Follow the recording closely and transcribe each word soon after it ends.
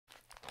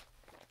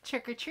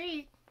trick or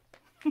treat.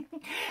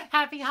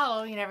 Happy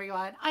Halloween,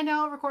 everyone. I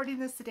know I'm recording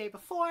this the day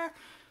before,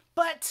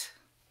 but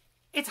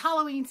it's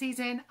Halloween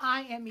season.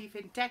 I am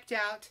even decked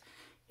out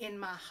in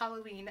my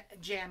Halloween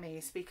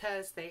jammies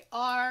because they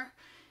are,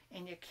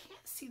 and you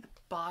can't see the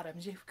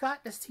bottoms. You've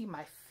got to see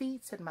my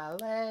feet and my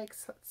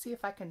legs. Let's see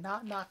if I can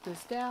not knock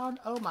this down.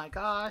 Oh my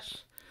gosh,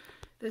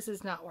 this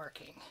is not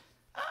working.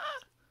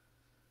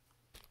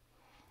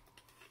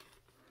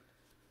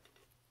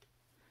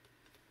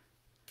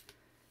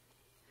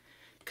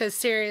 Because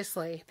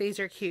seriously, these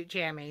are cute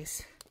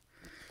jammies.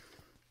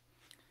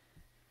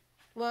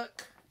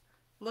 Look,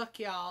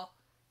 y'all.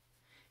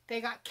 They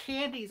got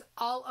candies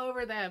all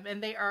over them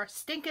and they are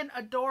stinking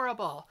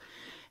adorable.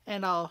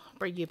 And I'll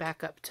bring you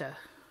back up to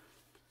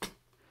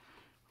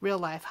real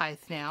life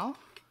height now.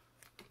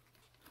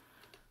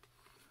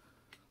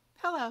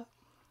 Hello.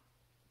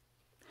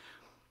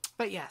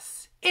 But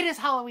yes, it is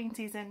Halloween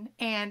season,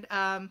 and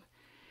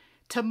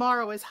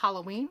tomorrow is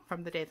Halloween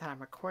from the day that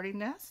I'm recording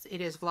this. It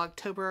is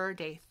Vlogtober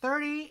day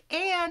 30,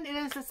 and it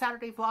is a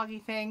Saturday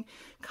vloggy thing,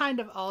 kind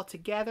of all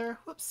together.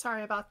 Whoops,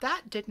 sorry about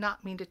that. Did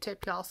not mean to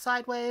tip y'all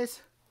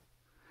sideways.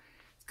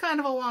 It's kind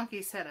of a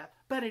wonky setup,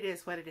 but it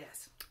is what it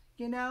is,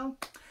 you know?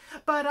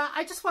 But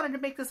I just wanted to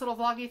make this little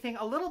vloggy thing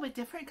a little bit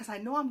different because I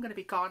know I'm going to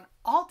be gone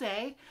all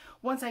day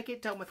once I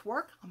get done with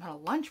work. I'm on a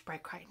lunch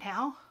break right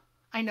now.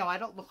 I know I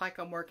don't look like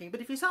I'm working,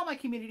 but if you saw my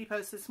community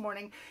post this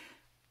morning,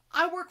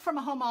 I work from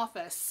a home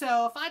office,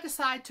 so if I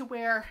decide to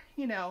wear,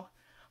 you know,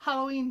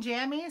 Halloween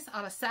jammies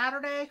on a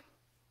Saturday,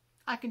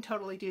 I can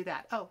totally do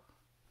that. Oh,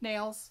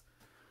 nails.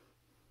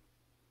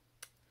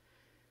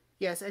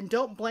 Yes, and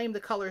don't blame the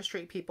Color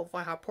Street people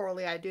for how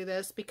poorly I do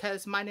this,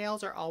 because my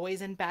nails are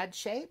always in bad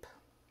shape.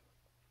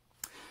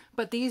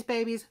 But these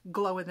babies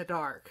glow in the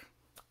dark.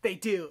 They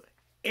do.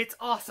 It's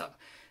awesome.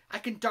 I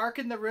can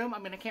darken the room. I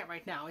mean, I can't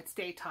right now. It's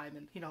daytime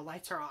and, you know,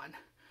 lights are on.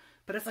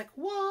 But it's like,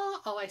 whoa,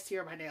 all I see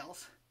are my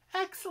nails.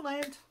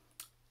 Excellent.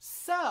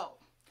 So,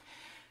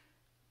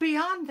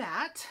 beyond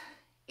that,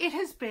 it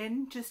has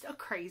been just a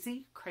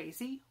crazy,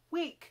 crazy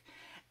week.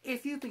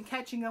 If you've been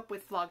catching up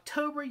with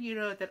Vlogtober, you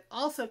know that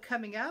also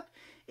coming up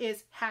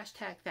is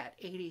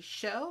 #that80s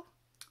show.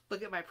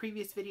 Look at my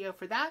previous video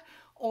for that.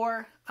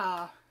 Or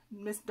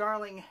Miss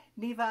Darling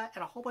Neva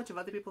and a whole bunch of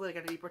other people that are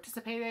going to be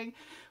participating.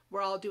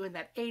 We're all doing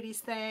that 80s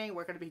thing.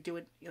 We're going to be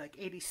doing like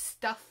 80s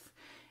stuff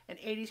and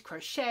 80s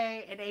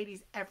crochet and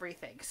 80s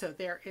everything. So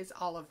there is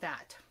all of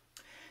that.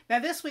 Now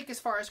this week,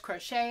 as far as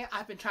crochet,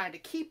 I've been trying to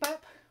keep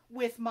up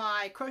with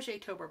my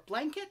Crochet-tober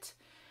blanket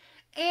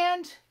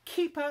and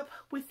keep up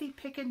with the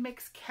Pick and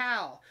Mix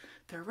cowl.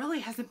 There really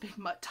hasn't been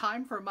much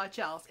time for much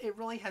else. It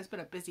really has been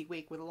a busy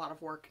week with a lot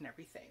of work and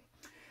everything.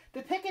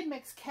 The Pick and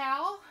Mix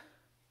cowl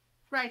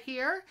right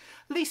here,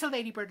 Lisa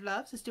Ladybird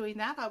Loves is doing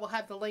that. I will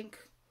have the link,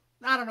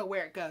 I don't know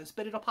where it goes,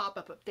 but it'll pop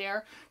up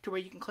there to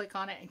where you can click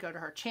on it and go to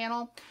her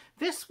channel.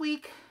 This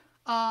week,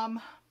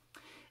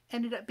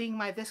 ended up being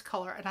this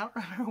color, and I don't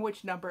remember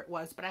which number it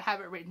was, but I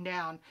have it written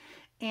down,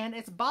 and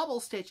it's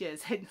bobble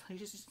stitches. And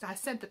I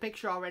sent the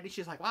picture already.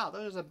 She's like, wow,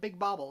 those are big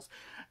bobbles.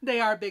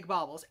 They are big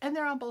bobbles, and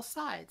they're on both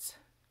sides.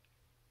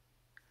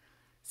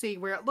 See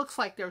where it looks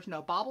like there's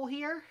no bobble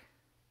here?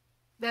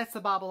 That's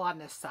the bobble on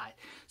this side.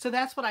 So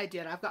that's what I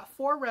did. I've got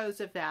 4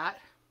 rows of that,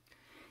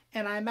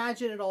 and I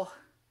imagine it'll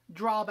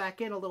draw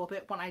back in a little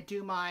bit when I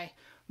do my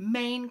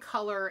main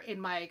color in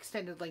my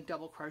extended length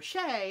double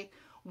crochet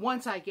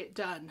once I get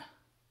done.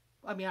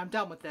 I mean, I'm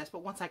done with this,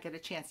 but once I get a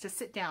chance to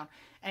sit down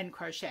and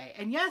crochet.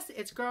 And yes,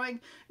 it's growing.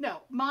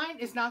 No, mine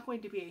is not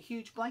going to be a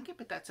huge blanket,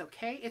 but that's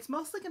okay. It's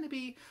mostly going to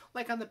be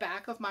like on the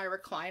back of my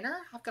recliner.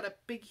 I've got a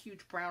big,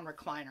 huge brown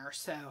recliner,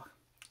 so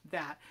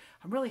that.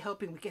 I'm really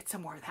hoping we get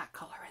some more of that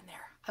color in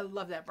there. I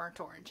love that burnt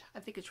orange.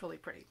 I think it's really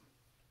pretty.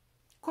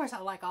 Of course, I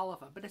like all of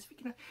them, but it's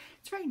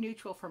very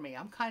neutral for me.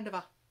 I'm kind of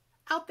a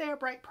out there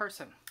bright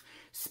person.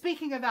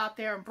 Speaking of out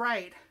there and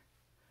bright,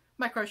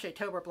 my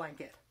Crochet-tober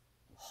blanket.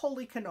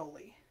 Holy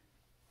cannoli.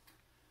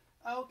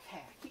 Okay,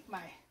 I keep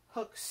my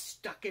hook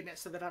stuck in it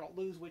so that I don't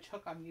lose which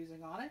hook I'm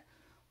using on it.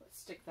 Let's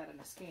stick that in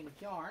a skein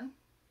of yarn.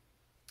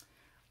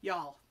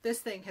 Y'all, this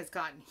thing has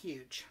gotten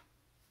huge.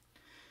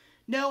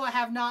 No, I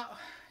have not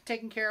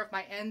taken care of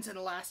my ends in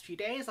the last few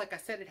days. Like I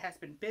said, it has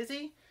been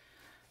busy.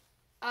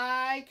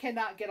 I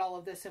cannot get all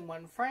of this in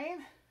one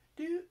frame.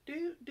 Doot,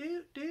 doot,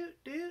 doot, doot,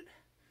 doot.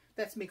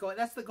 That's me going,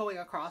 that's the going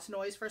across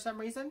noise for some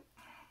reason.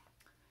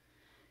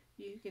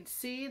 You can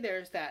see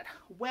there's that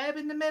web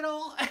in the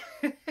middle.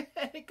 And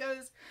it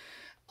goes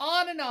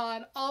on and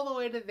on all the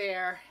way to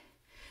there.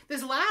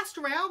 This last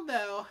round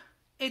though,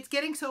 it's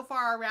getting so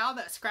far around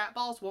that scrap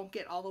balls won't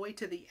get all the way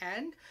to the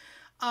end.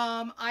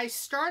 I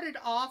started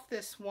off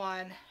this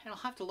one, and I'll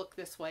have to look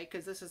this way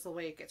because this is the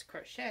way it gets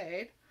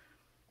crocheted.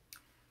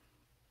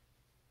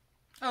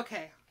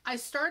 Okay, I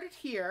started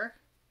here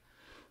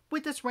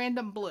with this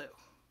random blue.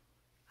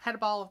 I had a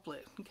ball of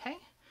blue, okay?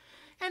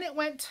 And it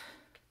went,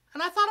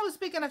 and I thought it was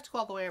big enough to go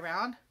all the way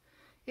around.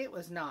 It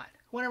was not.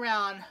 Went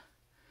around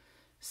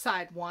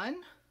side 1,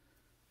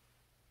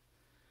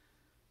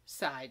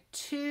 side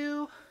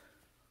 2.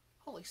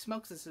 Holy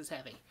smokes, this is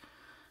heavy.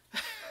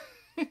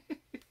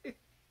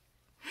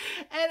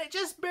 And it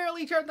just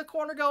barely turned the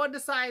corner going to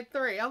side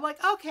 3. I'm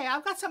like, okay,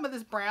 I've got some of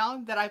this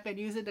brown that I've been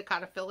using to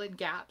kind of fill in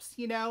gaps,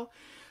 you know.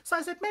 So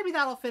I said, maybe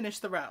that'll finish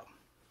the row.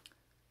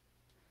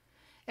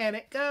 And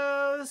it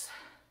goes,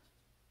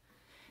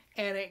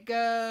 and it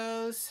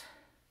goes,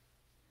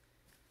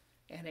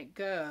 and it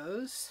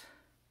goes,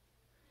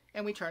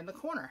 and we turn the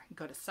corner and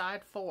go to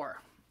side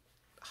 4.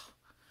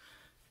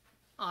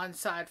 On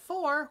side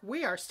 4,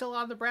 we are still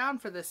on the brown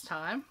for this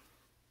time.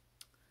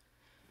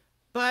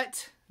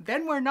 But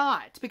then we're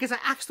not, because I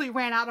actually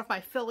ran out of my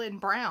fill-in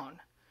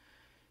brown.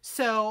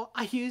 So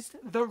I used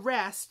the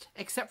rest,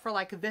 except for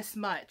like this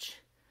much,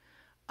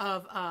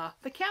 of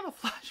the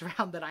camouflage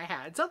round that I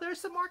had. So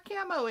there's some more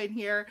camo in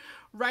here,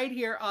 right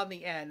here on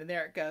the end. And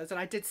there it goes. And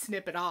I did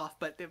snip it off,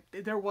 but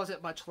there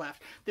wasn't much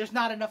left. There's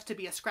not enough to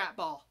be a scrap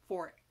ball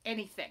for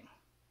anything.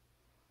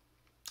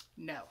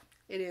 No,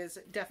 it is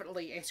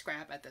definitely a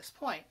scrap at this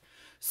point.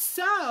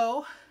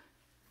 So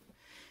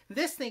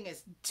this thing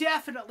is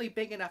definitely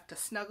big enough to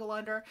snuggle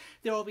under.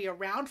 There will be a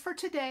round for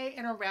today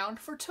and a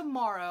round for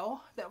tomorrow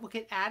that will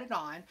get added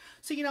on.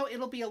 So, you know,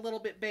 it'll be a little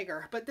bit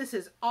bigger, but this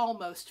is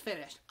almost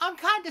finished. I'm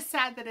kind of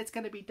sad that it's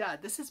going to be done.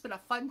 This has been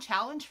a fun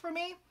challenge for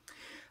me.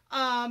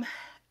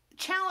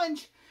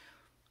 Challenge,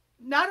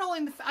 not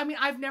only, I mean,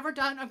 I've never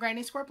done a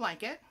granny square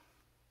blanket.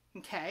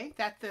 Okay,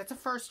 that's a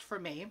first for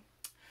me.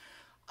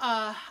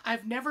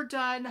 I've never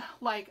done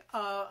like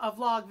a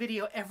vlog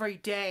video every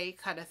day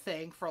kind of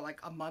thing for like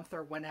a month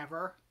or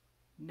whenever.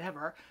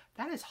 Never.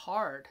 That is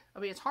hard. I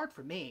mean, it's hard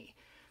for me.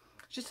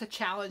 It's just a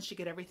challenge to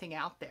get everything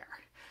out there.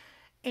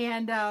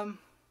 And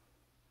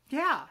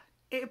yeah,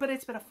 but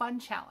it's been a fun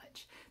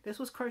challenge. This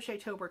was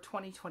Crochettober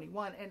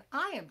 2021, and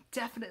I am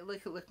definitely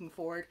looking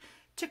forward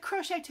to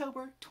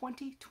Crochettober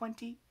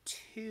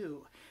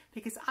 2022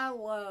 because I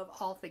love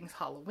all things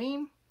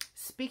Halloween.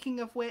 Speaking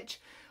of which,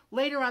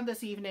 later on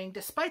this evening,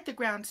 despite the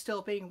ground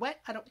still being wet,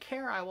 I don't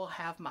care. I will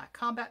have my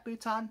combat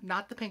boots on,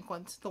 not the pink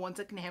ones, the ones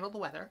that can handle the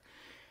weather.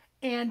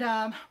 And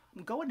I'm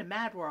going to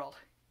Mad World.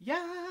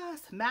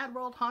 Yes, Mad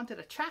World Haunted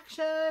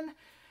Attraction.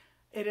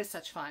 It is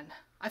such fun.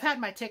 I've had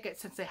my ticket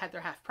since they had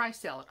their half price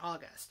sale in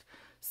August.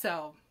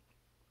 So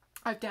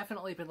I've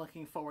definitely been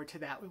looking forward to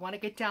that. We want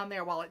to get down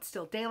there while it's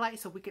still daylight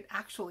so we can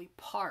actually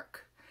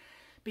park.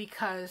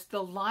 Because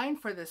the line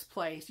for this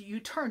place,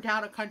 you turn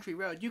down a country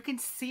road. You can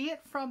see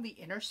it from the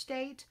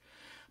interstate,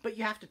 but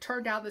you have to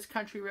turn down this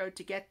country road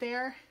to get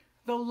there.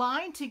 The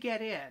line to get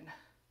in,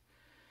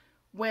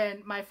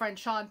 when my friend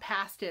Sean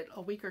passed it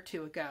a week or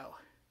two ago,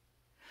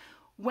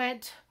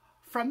 went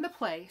from the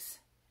place,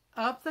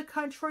 up the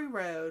country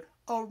road,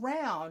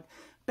 around,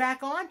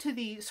 back onto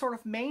the sort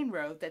of main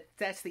road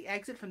that's the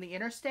exit from the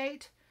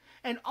interstate,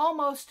 and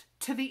almost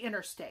to the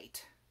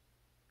interstate.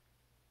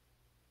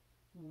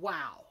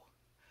 Wow.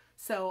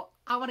 So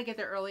I want to get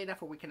there early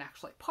enough where we can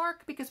actually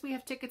park because we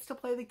have tickets to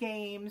play the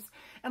games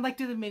and like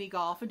do the mini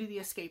golf and do the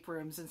escape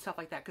rooms and stuff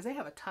like that because they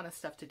have a ton of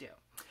stuff to do.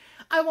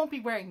 I won't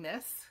be wearing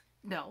this.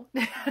 No,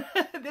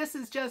 this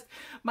is just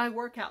my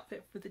work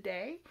outfit for the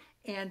day.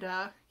 And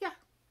yeah,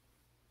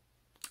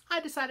 I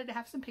decided to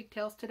have some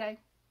pigtails today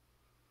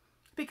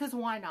because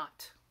why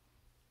not?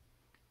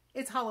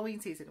 It's Halloween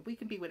season. We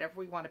can be whatever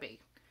we want to be.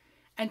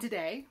 And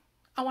today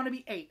I want to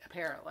be 8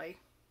 apparently.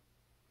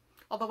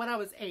 Although when I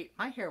was 8,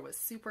 my hair was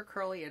super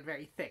curly and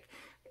very thick.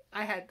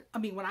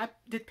 When I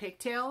did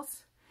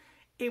pigtails,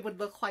 it would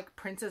look like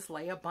Princess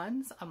Leia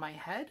buns on my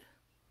head.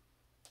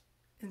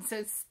 And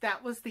since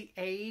that was the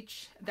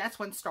age, that's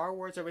when Star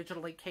Wars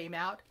originally came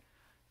out.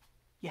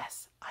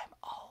 Yes, I'm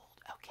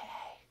old, okay.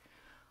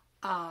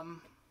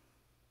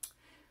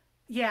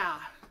 Yeah,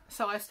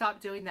 so I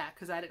stopped doing that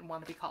because I didn't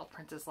want to be called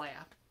Princess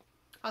Leia.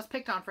 I was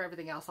picked on for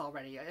everything else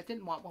already. I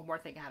didn't want one more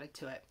thing added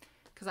to it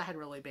because I had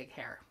really big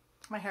hair.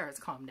 My hair has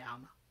calmed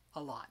down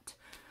a lot.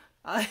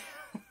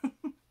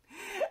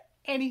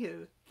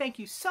 Anywho, thank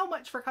you so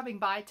much for coming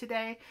by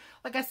today.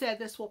 Like I said,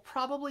 this will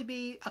probably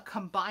be a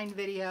combined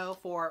video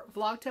for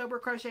Vlogtober,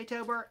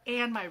 Crochettober,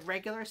 and my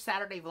regular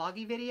Saturday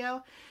Vloggy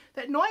video.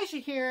 That noise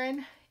you're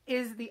hearing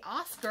is the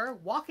Oscar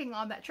walking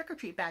on that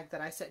trick-or-treat bag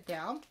that I set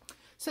down.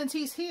 Since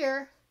he's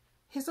here,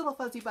 his little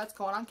fuzzy butt's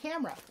going on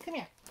camera. Come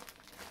here.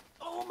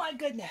 Oh my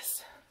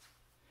goodness.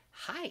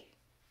 Hi.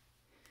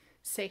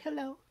 Say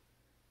hello.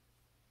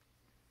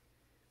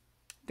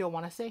 Don't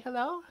want to say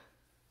hello?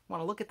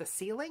 Want to look at the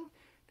ceiling?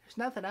 There's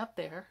nothing up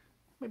there.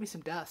 Maybe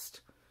some dust.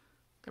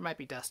 There might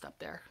be dust up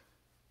there.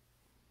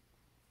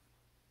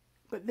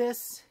 But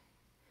this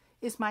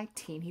is my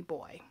teeny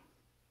boy.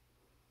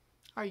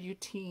 Are you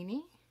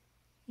teeny?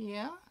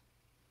 Yeah?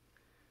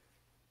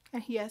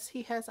 And yes,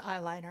 he has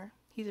eyeliner.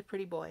 He's a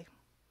pretty boy.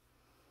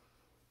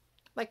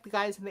 Like the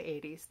guys in the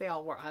 80s. They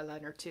all wore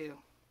eyeliner too.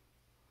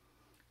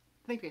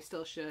 I think they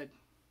still should.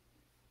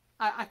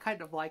 I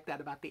kind of like that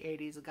about the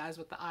 80s. The guys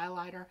with the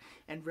eyeliner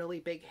and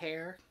really big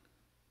hair.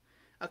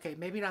 Okay,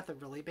 maybe not the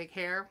really big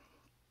hair.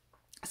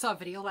 I saw a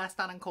video last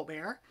night on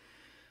Colbert,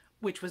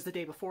 which was the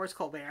day before his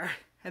Colbert,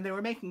 and they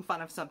were making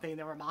fun of something.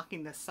 They were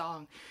mocking this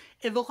song.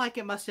 It looked like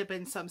it must have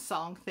been some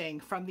song thing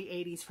from the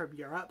 80s from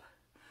Europe,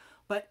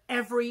 but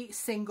every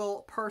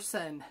single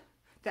person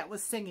that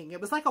was singing, it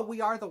was like a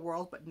We Are the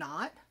World, but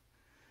not.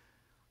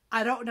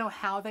 I don't know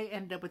how they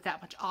ended up with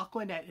that much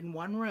Aquanet in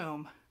one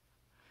room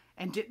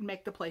and didn't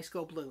make the place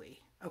go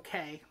bluey.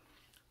 Okay.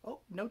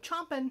 Oh, no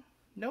chomping.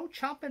 No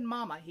chomping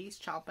mama. He's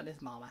chomping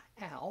his mama.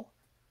 Ow.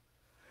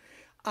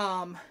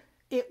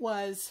 It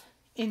was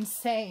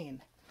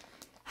insane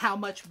how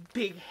much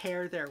big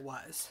hair there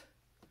was.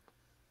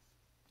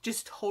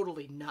 Just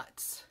totally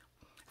nuts.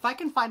 If I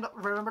can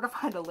remember to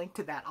find a link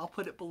to that, I'll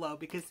put it below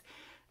because,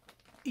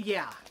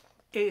 yeah,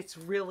 it's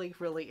really,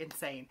 really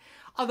insane.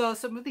 Although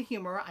some of the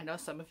humor, I know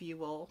some of you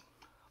will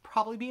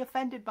probably be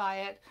offended by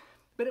it,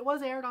 but it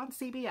was aired on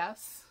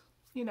CBS,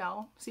 you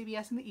know,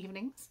 CBS in the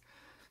evenings.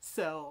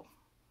 So,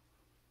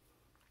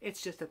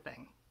 it's just a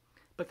thing.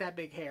 But that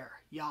big hair,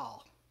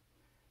 y'all,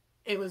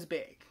 it was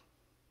big.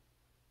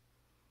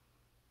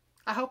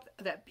 I hope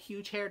that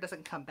huge hair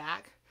doesn't come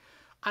back.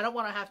 I don't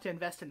want to have to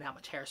invest in that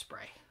much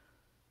hairspray.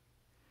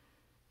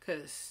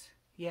 Because,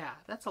 yeah,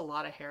 that's a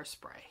lot of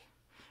hairspray.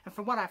 And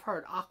from what I've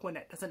heard,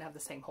 Aquanet doesn't have the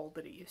same hold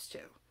that it used to.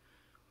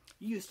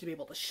 You used to be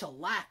able to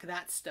shellac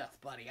that stuff,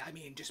 buddy. I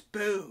mean, just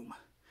boom.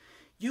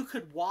 You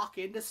could walk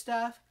into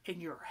stuff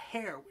and your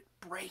hair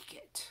would break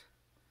it.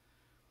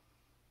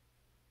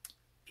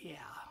 Yeah.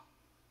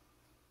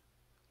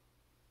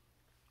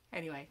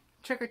 Anyway,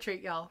 trick or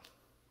treat, y'all.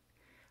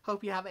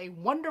 Hope you have a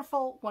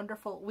wonderful,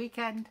 wonderful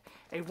weekend.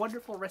 A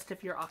wonderful rest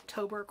of your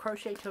October,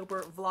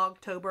 Crochet-tober,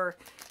 Vlog-tober.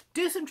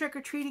 Do some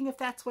trick-or-treating if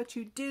that's what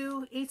you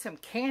do. Eat some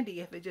candy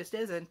if it just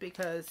isn't,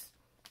 because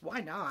why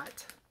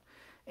not?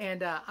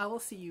 And I will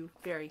see you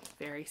very,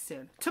 very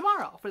soon.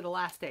 Tomorrow for the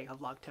last day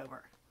of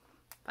Vlog-tober.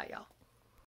 Bye, y'all.